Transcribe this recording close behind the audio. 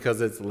Because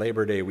it's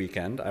Labor Day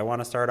weekend, I want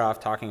to start off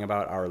talking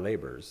about our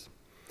labors,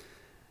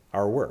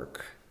 our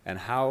work, and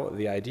how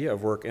the idea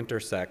of work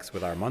intersects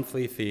with our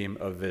monthly theme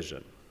of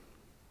vision.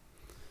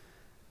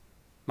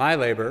 My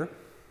labor,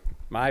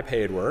 my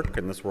paid work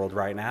in this world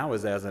right now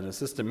is as an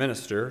assistant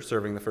minister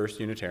serving the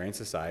First Unitarian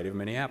Society of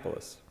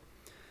Minneapolis.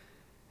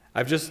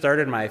 I've just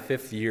started my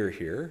 5th year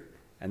here,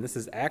 and this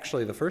is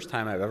actually the first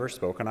time I've ever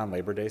spoken on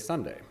Labor Day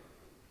Sunday.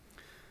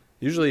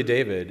 Usually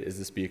David is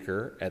the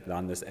speaker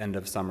on this end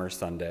of summer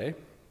Sunday,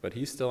 but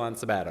he's still on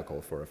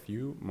sabbatical for a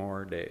few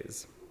more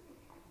days.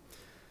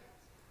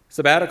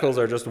 Sabbaticals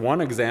are just one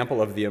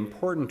example of the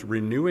important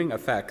renewing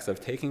effects of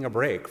taking a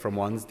break from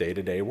one's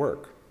day-to-day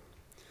work.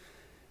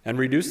 And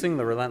reducing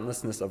the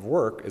relentlessness of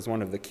work is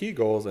one of the key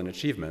goals and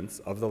achievements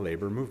of the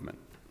labor movement.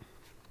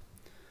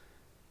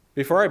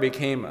 Before I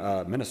became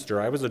a minister,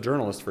 I was a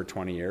journalist for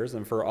 20 years,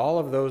 and for all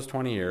of those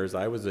 20 years,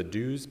 I was a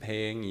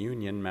dues-paying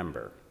union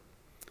member.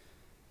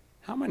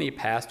 How many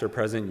past or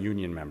present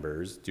union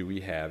members do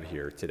we have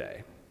here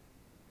today?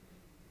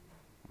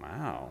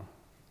 Wow.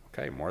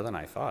 Okay, more than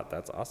I thought.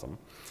 That's awesome.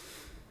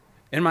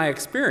 In my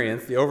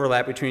experience, the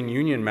overlap between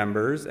union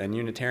members and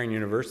Unitarian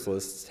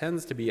Universalists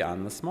tends to be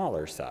on the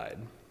smaller side.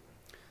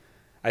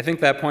 I think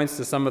that points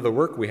to some of the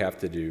work we have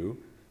to do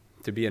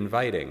to be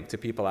inviting to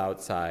people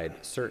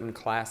outside certain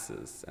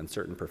classes and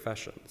certain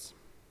professions.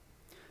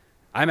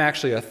 I'm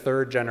actually a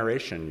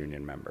 3rd-generation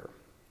union member.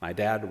 My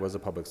dad was a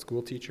public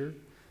school teacher,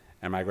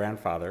 and my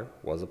grandfather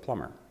was a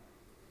plumber.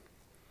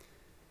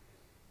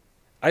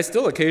 I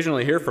still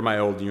occasionally hear from my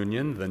old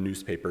union, the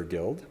Newspaper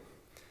Guild.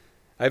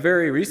 I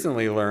very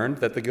recently learned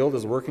that the Guild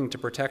is working to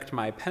protect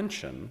my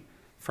pension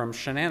from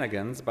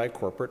shenanigans by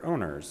corporate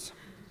owners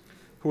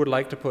who would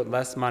like to put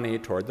less money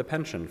toward the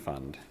pension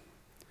fund.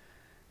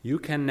 You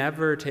can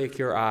never take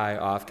your eye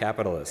off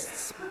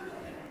capitalists.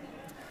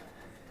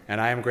 And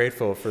I am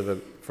grateful for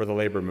the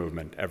labor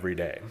movement every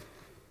day.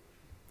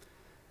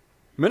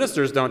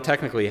 Ministers don't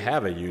technically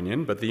have a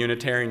union, but the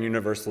Unitarian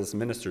Universalist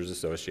Ministers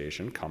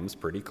Association comes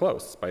pretty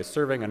close by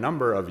serving a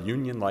number of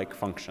union-like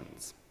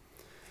functions.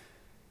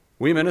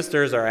 We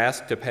ministers are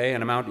asked to pay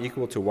an amount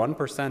equal to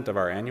 1% of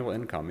our annual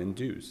income in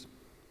dues.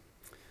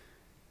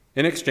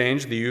 In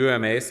exchange, the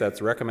UMA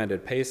sets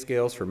recommended pay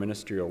scales for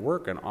ministerial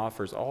work and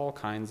offers all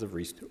kinds of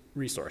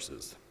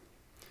resources.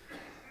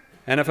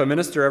 And if a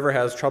minister ever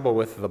has trouble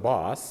with the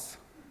boss,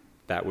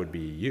 that would be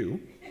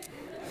you,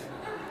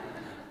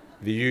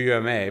 the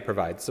UMA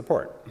provides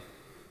support.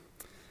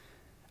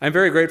 I'm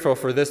very grateful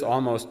for this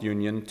almost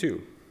union,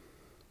 too.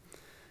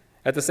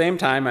 At the same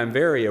time, I'm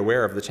very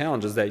aware of the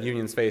challenges that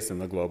unions face in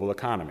the global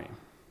economy.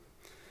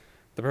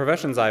 The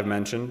professions I've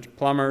mentioned,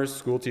 plumbers,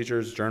 school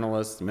teachers,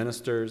 journalists,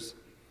 ministers,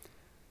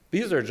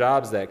 these are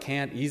jobs that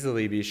can't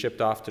easily be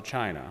shipped off to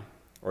China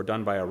or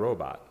done by a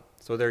robot,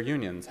 so their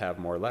unions have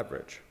more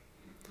leverage.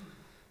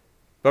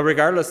 But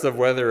regardless of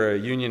whether a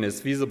union is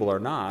feasible or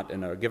not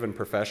in a given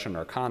profession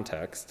or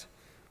context,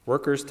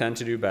 workers tend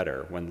to do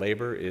better when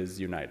labor is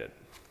united.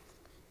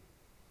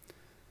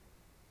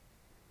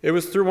 It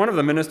was through one of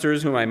the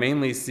ministers whom I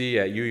mainly see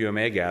at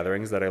UUMA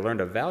gatherings that I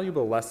learned a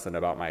valuable lesson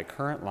about my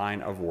current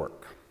line of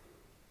work.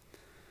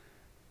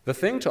 The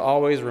thing to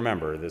always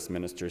remember, this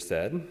minister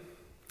said,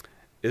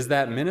 is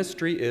that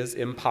ministry is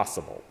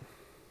impossible.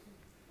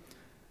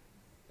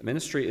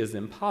 Ministry is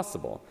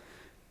impossible.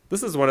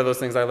 This is one of those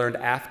things I learned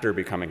after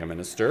becoming a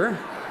minister.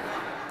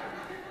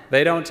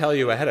 They don't tell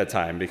you ahead of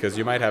time because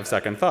you might have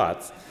second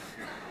thoughts.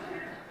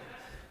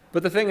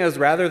 But the thing is,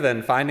 rather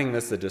than finding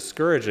this a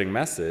discouraging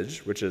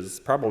message, which is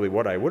probably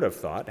what I would have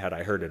thought had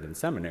I heard it in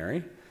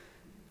seminary,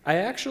 I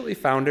actually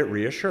found it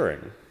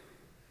reassuring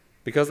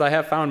because I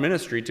have found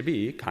ministry to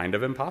be kind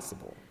of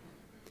impossible.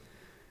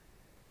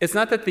 It's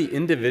not that the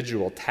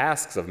individual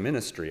tasks of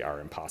ministry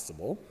are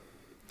impossible.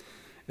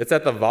 It's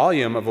that the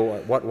volume of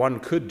what one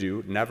could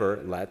do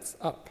never lets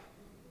up.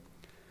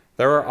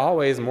 There are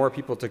always more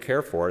people to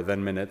care for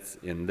than minutes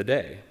in the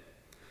day.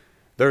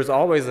 There's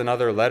always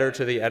another letter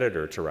to the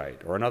editor to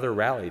write or another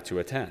rally to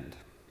attend.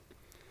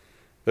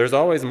 There's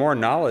always more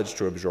knowledge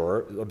to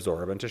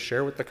absorb and to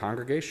share with the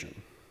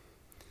congregation.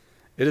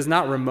 It is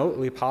not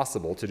remotely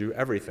possible to do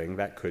everything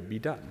that could be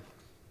done.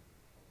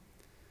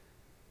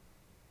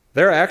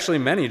 There are actually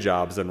many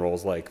jobs and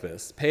roles like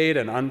this, paid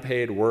and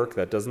unpaid work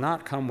that does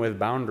not come with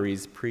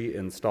boundaries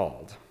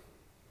pre-installed.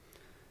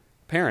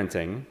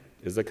 Parenting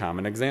is a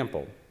common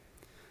example.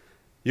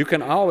 You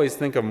can always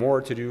think of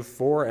more to do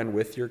for and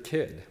with your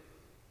kid.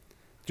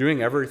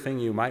 Doing everything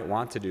you might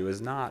want to do is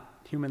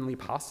not humanly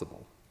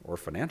possible or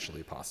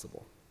financially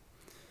possible.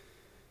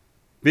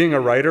 Being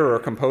a writer or a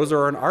composer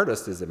or an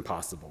artist is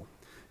impossible.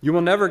 You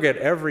will never get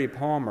every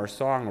poem or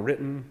song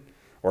written,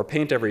 or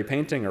paint every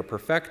painting, or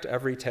perfect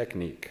every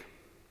technique.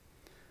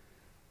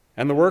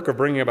 And the work of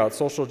bringing about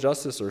social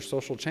justice or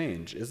social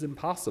change is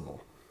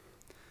impossible.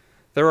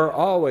 There are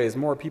always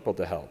more people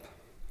to help,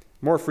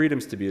 more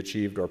freedoms to be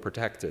achieved or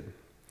protected,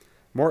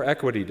 more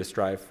equity to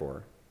strive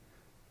for,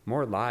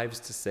 more lives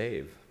to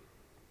save.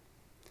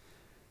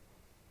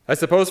 I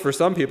suppose for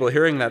some people,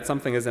 hearing that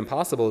something is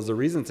impossible is a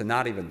reason to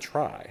not even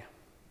try.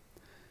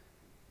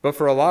 But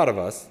for a lot of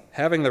us,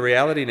 having the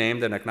reality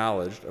named and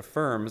acknowledged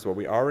affirms what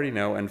we already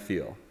know and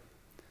feel,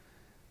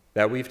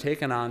 that we've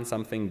taken on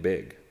something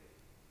big,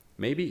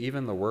 maybe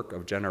even the work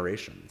of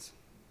generations.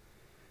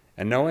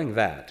 And knowing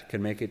that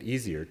can make it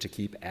easier to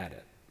keep at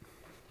it.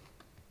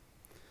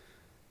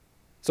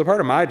 So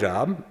part of my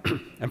job,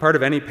 and part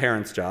of any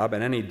parent's job,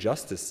 and any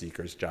justice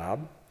seeker's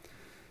job,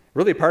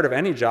 really part of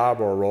any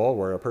job or role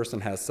where a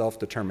person has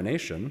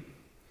self-determination,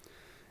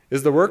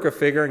 is the work of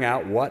figuring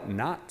out what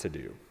not to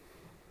do.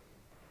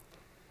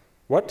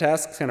 What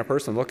tasks can a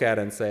person look at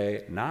and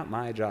say, not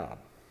my job?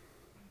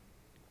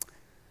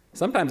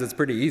 Sometimes it's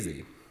pretty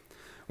easy.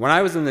 When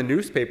I was in the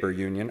newspaper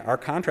union, our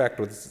contract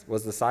was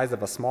the size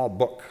of a small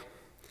book,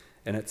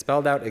 and it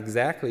spelled out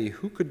exactly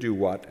who could do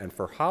what and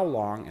for how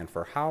long and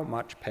for how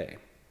much pay.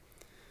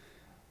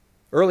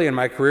 Early in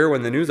my career,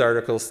 when the news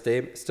articles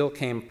still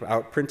came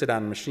out printed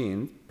out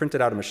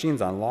of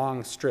machines on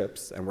long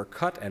strips and were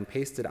cut and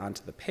pasted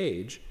onto the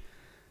page,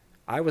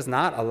 I was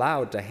not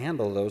allowed to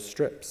handle those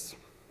strips.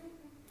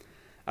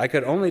 I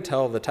could only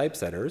tell the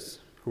typesetters,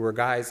 who were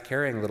guys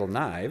carrying little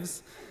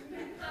knives,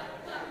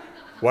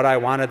 what I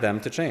wanted them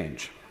to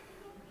change.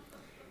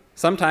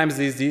 Sometimes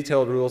these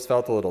detailed rules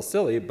felt a little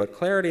silly, but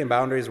clarity and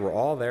boundaries were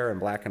all there in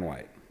black and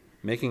white,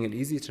 making it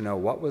easy to know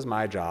what was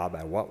my job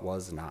and what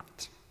was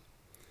not.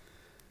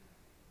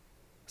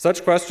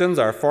 Such questions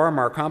are far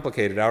more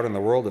complicated out in the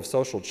world of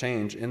social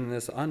change in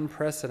this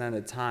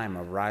unprecedented time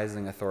of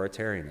rising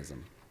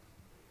authoritarianism.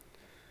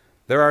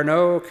 There are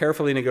no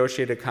carefully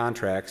negotiated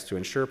contracts to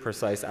ensure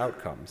precise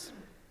outcomes.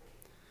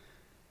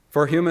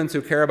 For humans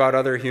who care about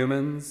other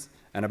humans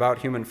and about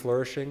human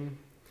flourishing,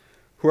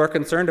 who are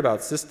concerned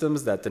about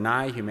systems that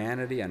deny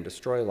humanity and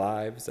destroy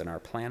lives and our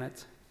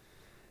planet,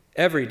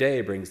 every day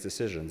brings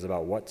decisions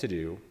about what to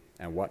do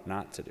and what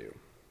not to do.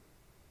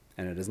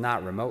 And it is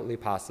not remotely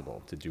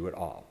possible to do it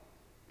all.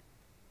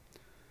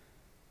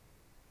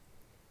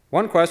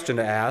 One question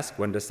to ask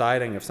when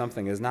deciding if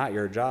something is not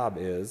your job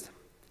is,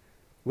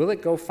 will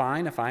it go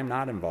fine if I'm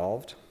not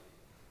involved?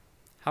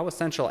 How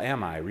essential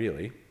am I,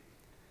 really?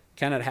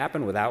 Can it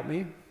happen without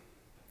me?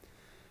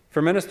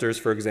 For ministers,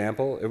 for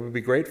example, it would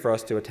be great for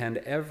us to attend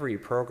every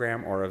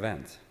program or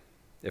event,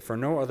 if for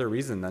no other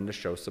reason than to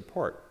show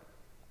support.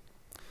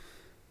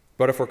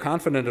 But if we're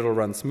confident it'll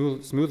run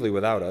smoothly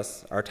without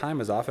us, our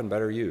time is often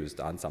better used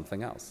on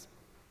something else.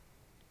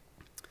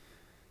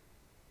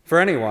 For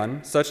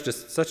anyone, such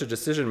a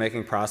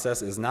decision-making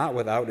process is not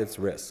without its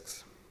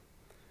risks.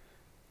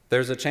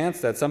 There's a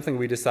chance that something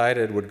we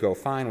decided would go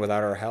fine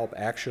without our help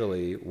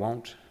actually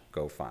won't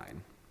go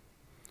fine.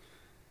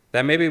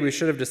 That maybe we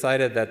should have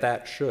decided that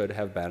that should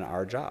have been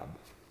our job.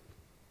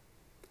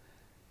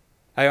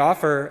 I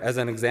offer, as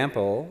an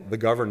example, the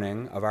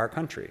governing of our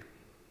country.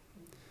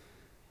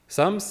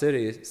 Some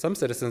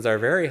citizens are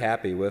very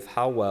happy with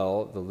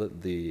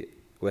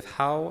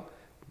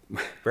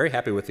very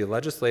happy with the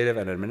legislative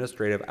and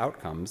administrative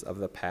outcomes of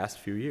the past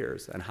few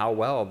years and how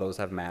well those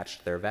have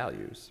matched their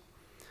values.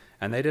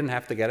 And they didn't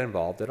have to get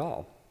involved at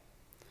all.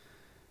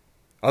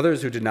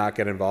 Others who did not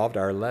get involved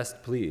are less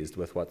pleased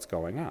with what's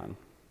going on.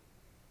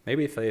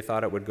 Maybe they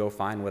thought it would go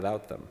fine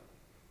without them,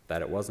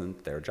 that it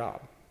wasn't their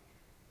job.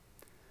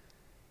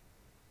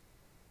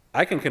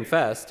 I can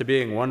confess to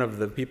being one of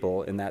the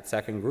people in that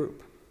second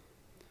group.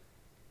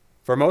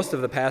 For most of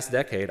the past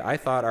decade, I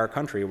thought our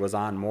country was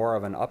on more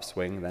of an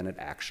upswing than it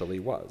actually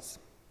was.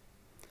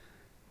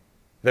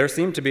 There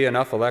seemed to be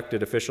enough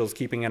elected officials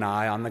keeping an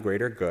eye on the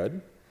greater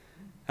good,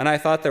 and I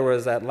thought there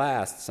was at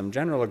last some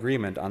general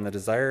agreement on the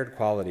desired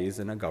qualities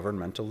in a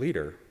governmental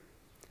leader,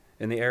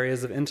 in the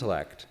areas of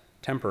intellect,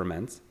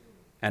 temperament,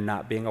 and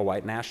not being a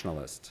white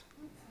nationalist.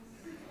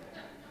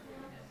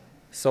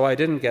 So I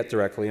didn't get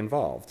directly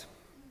involved.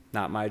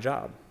 Not my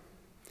job.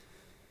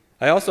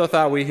 I also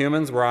thought we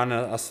humans were on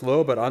a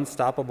slow but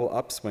unstoppable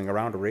upswing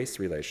around race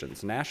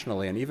relations,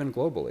 nationally and even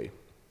globally.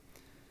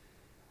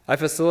 I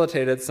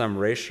facilitated some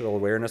racial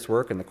awareness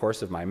work in the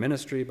course of my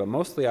ministry, but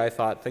mostly I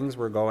thought things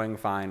were going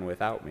fine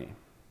without me.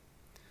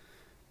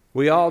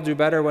 We all do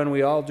better when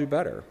we all do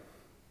better.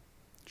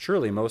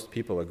 Surely most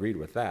people agreed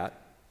with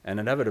that, and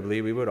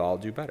inevitably we would all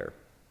do better.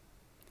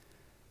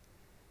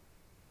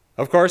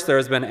 Of course, there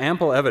has been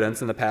ample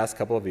evidence in the past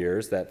couple of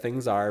years that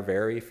things are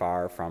very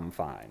far from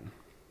fine.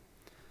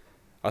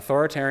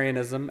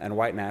 Authoritarianism and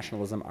white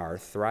nationalism are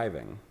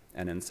thriving,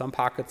 and in some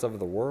pockets of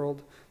the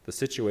world, the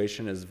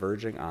situation is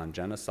verging on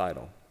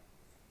genocidal.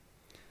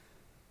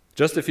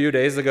 Just a few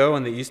days ago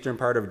in the eastern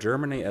part of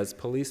Germany, as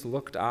police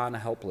looked on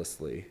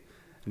helplessly,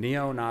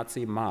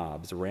 neo-Nazi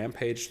mobs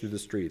rampaged through the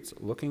streets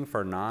looking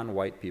for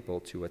non-white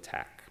people to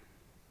attack.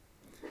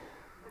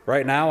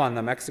 Right now on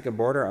the Mexican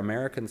border,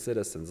 American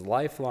citizens,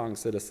 lifelong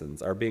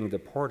citizens, are being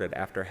deported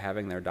after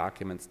having their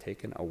documents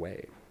taken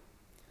away.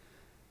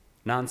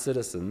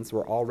 Non-citizens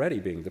were already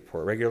being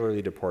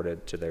regularly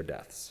deported to their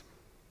deaths.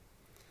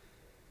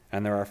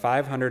 And there are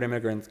 500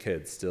 immigrant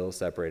kids still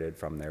separated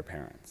from their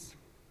parents.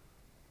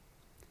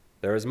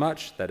 There is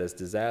much that is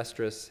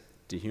disastrous,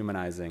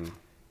 dehumanizing,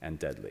 and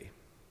deadly.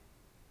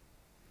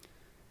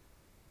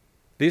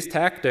 These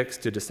tactics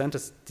to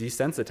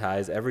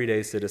desensitize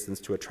everyday citizens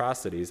to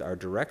atrocities are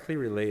directly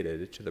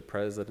related to the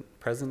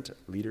present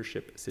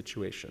leadership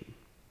situation.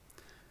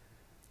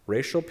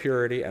 Racial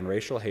purity and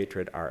racial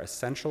hatred are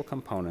essential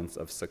components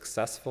of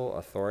successful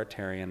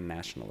authoritarian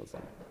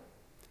nationalism.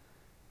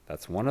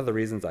 That's one of the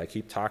reasons I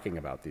keep talking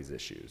about these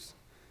issues,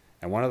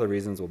 and one of the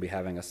reasons we'll be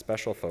having a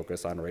special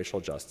focus on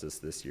racial justice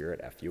this year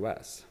at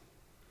FUS.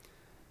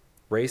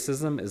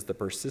 Racism is the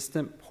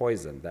persistent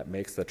poison that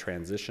makes the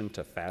transition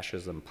to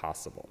fascism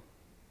possible.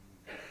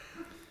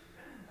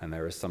 And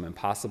there is some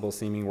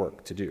impossible-seeming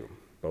work to do,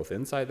 both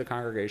inside the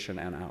congregation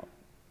and out.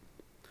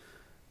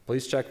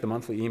 Please check the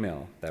monthly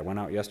email that went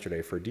out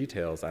yesterday for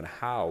details on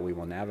how we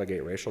will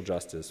navigate racial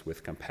justice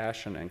with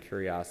compassion and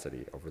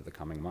curiosity over the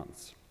coming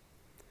months.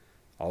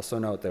 Also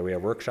note that we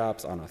have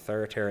workshops on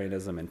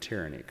authoritarianism and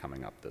tyranny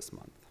coming up this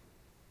month.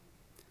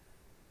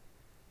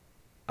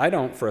 I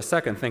don't for a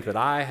second think that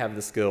I have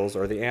the skills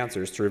or the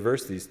answers to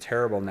reverse these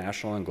terrible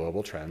national and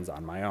global trends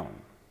on my own.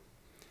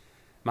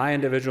 My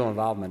individual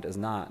involvement is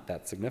not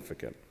that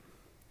significant.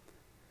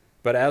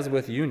 But as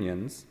with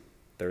unions,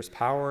 there's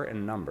power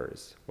in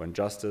numbers when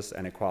justice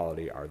and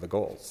equality are the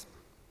goals.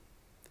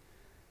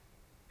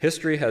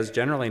 History has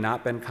generally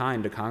not been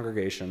kind to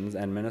congregations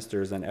and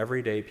ministers and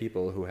everyday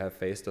people who have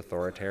faced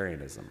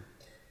authoritarianism.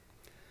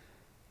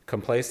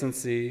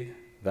 Complacency,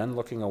 then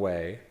looking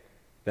away,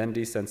 then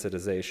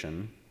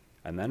desensitization,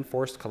 and then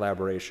forced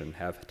collaboration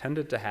have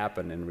tended to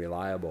happen in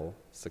reliable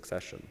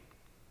succession.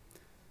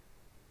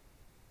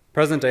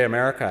 Present-day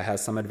America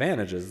has some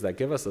advantages that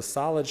give us a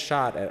solid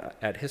shot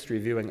at history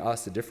viewing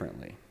us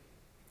differently.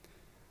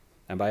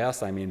 And by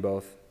us, I mean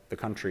both the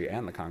country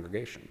and the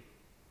congregation.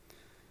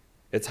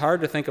 It's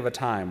hard to think of a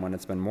time when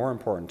it's been more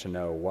important to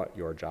know what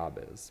your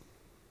job is.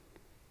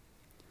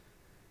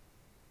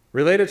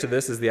 Related to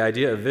this is the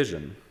idea of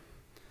vision.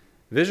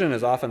 Vision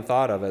is often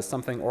thought of as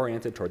something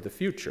oriented toward the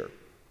future.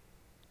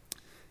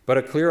 But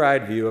a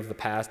clear-eyed view of the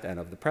past and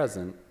of the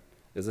present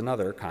is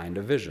another kind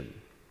of vision.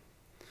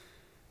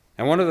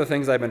 And one of the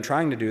things I've been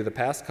trying to do the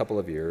past couple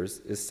of years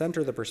is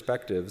center the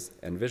perspectives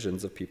and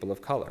visions of people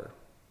of color,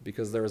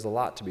 because there is a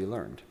lot to be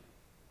learned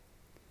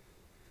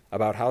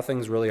about how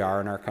things really are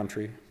in our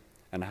country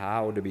and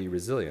how to be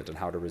resilient and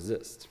how to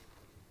resist.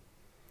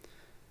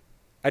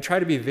 I try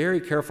to be very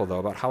careful, though,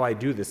 about how I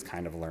do this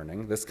kind of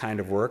learning, this kind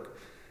of work,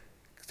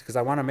 because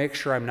I want to make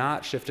sure I'm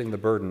not shifting the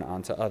burden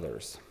onto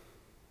others.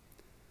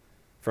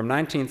 From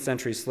 19th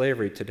century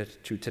slavery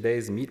to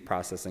today's meat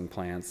processing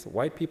plants,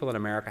 white people in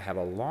America have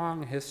a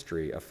long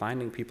history of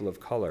finding people of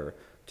color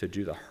to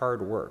do the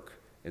hard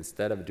work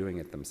instead of doing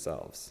it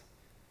themselves.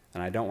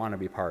 And I don't want to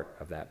be part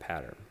of that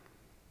pattern.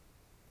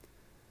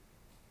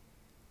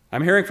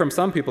 I'm hearing from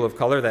some people of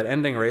color that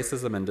ending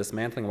racism and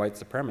dismantling white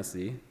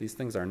supremacy, these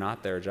things are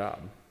not their job.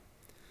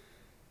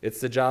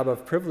 It's the job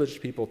of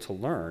privileged people to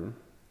learn,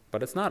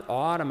 but it's not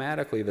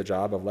automatically the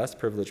job of less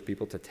privileged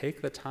people to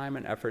take the time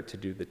and effort to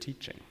do the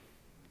teaching.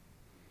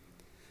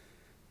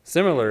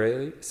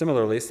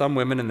 Similarly, some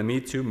women in the Me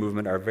Too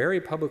movement are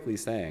very publicly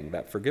saying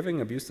that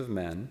forgiving abusive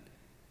men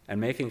and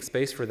making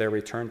space for their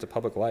return to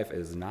public life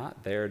is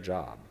not their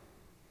job.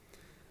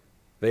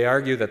 They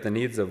argue that the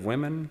needs of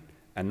women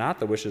and not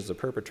the wishes of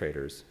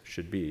perpetrators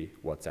should be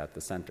what's at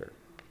the center.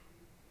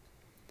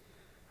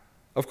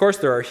 Of course,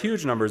 there are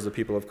huge numbers of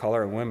people of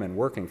color and women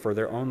working for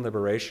their own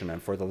liberation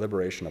and for the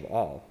liberation of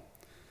all,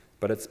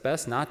 but it's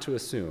best not to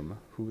assume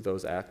who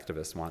those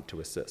activists want to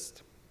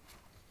assist.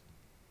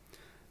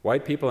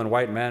 White people and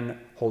white men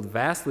hold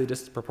vastly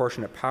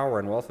disproportionate power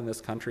and wealth in this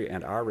country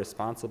and are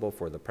responsible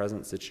for the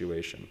present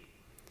situation.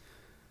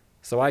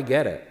 So I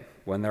get it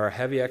when there are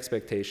heavy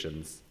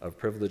expectations of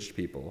privileged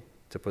people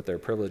to put their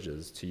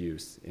privileges to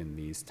use in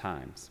these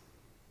times.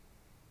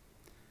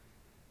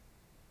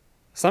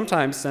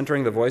 Sometimes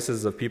centering the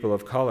voices of people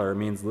of color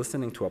means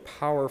listening to a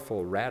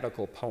powerful,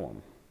 radical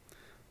poem,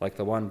 like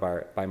the one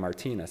by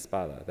Martín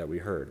Espada that we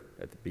heard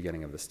at the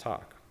beginning of this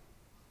talk.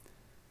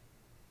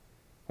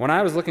 When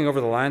I was looking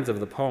over the lines of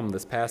the poem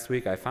this past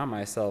week, I found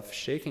myself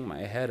shaking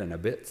my head and a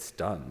bit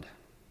stunned,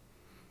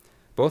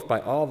 both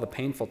by all the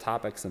painful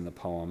topics in the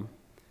poem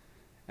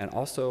and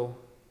also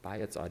by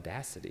its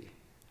audacity.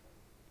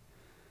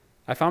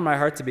 I found my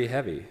heart to be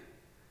heavy.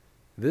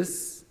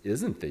 This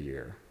isn't the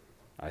year,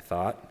 I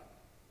thought.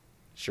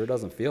 Sure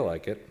doesn't feel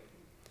like it.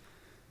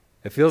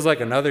 It feels like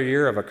another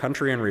year of a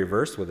country in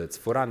reverse with its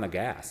foot on the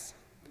gas,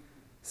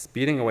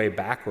 speeding away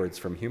backwards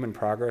from human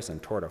progress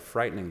and toward a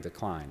frightening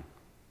decline.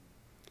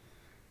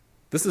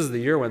 This is the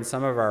year when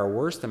some of our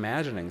worst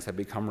imaginings have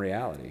become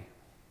reality,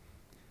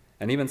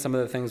 and even some of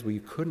the things we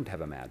couldn't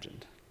have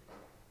imagined.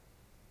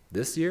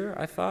 This year,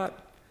 I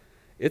thought,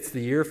 it's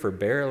the year for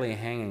barely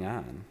hanging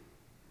on,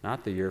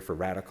 not the year for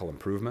radical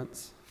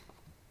improvements.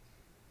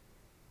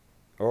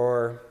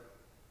 Or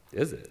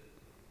is it?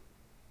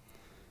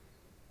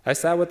 I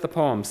sat with the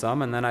poem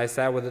some, and then I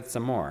sat with it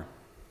some more.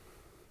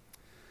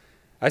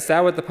 I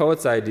sat with the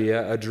poet's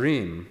idea, a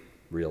dream,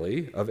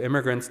 really, of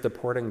immigrants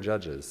deporting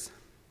judges.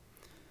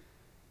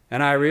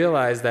 And I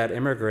realized that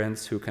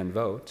immigrants who can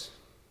vote,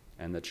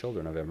 and the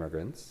children of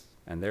immigrants,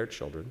 and their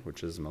children,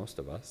 which is most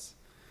of us.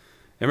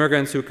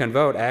 Immigrants who can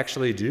vote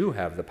actually do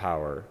have the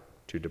power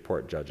to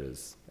deport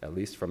judges, at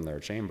least from their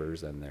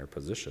chambers and their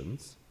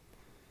positions.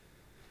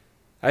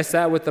 I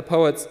sat with the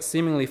poet's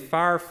seemingly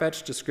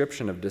far-fetched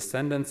description of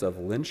descendants of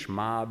lynch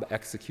mob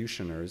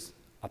executioners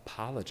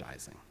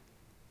apologizing.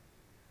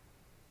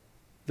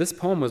 This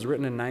poem was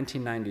written in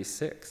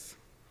 1996,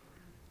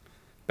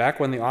 back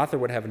when the author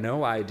would have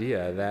no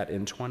idea that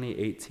in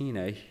 2018,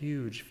 a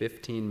huge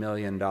 $15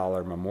 million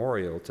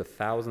memorial to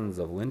thousands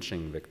of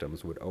lynching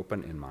victims would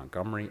open in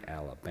Montgomery,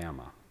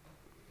 Alabama.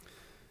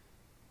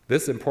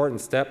 This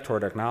important step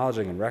toward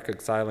acknowledging and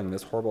reconciling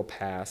this horrible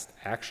past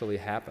actually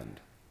happened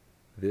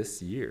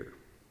this year.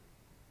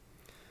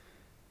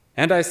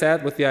 And I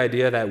sat with the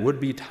idea that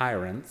would-be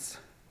tyrants,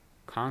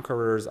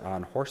 conquerors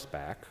on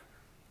horseback,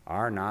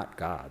 are not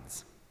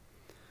gods,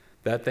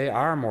 that they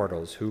are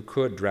mortals who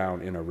could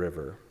drown in a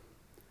river,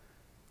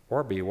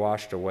 or be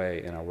washed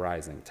away in a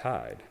rising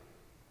tide,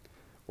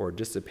 or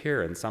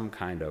disappear in some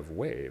kind of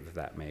wave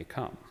that may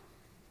come.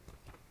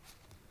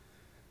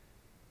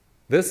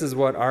 This is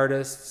what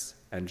artists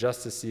and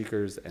justice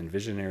seekers and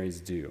visionaries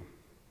do.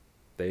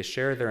 They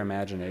share their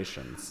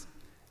imaginations,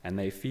 and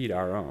they feed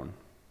our own.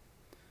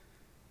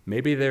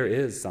 Maybe there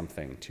is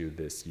something to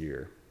this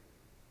year.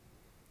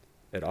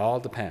 It all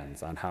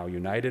depends on how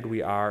united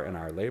we are in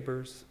our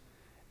labors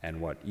and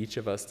what each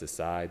of us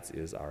decides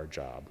is our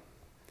job.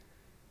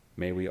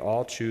 May we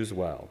all choose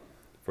well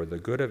for the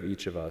good of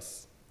each of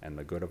us and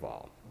the good of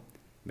all.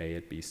 May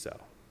it be so.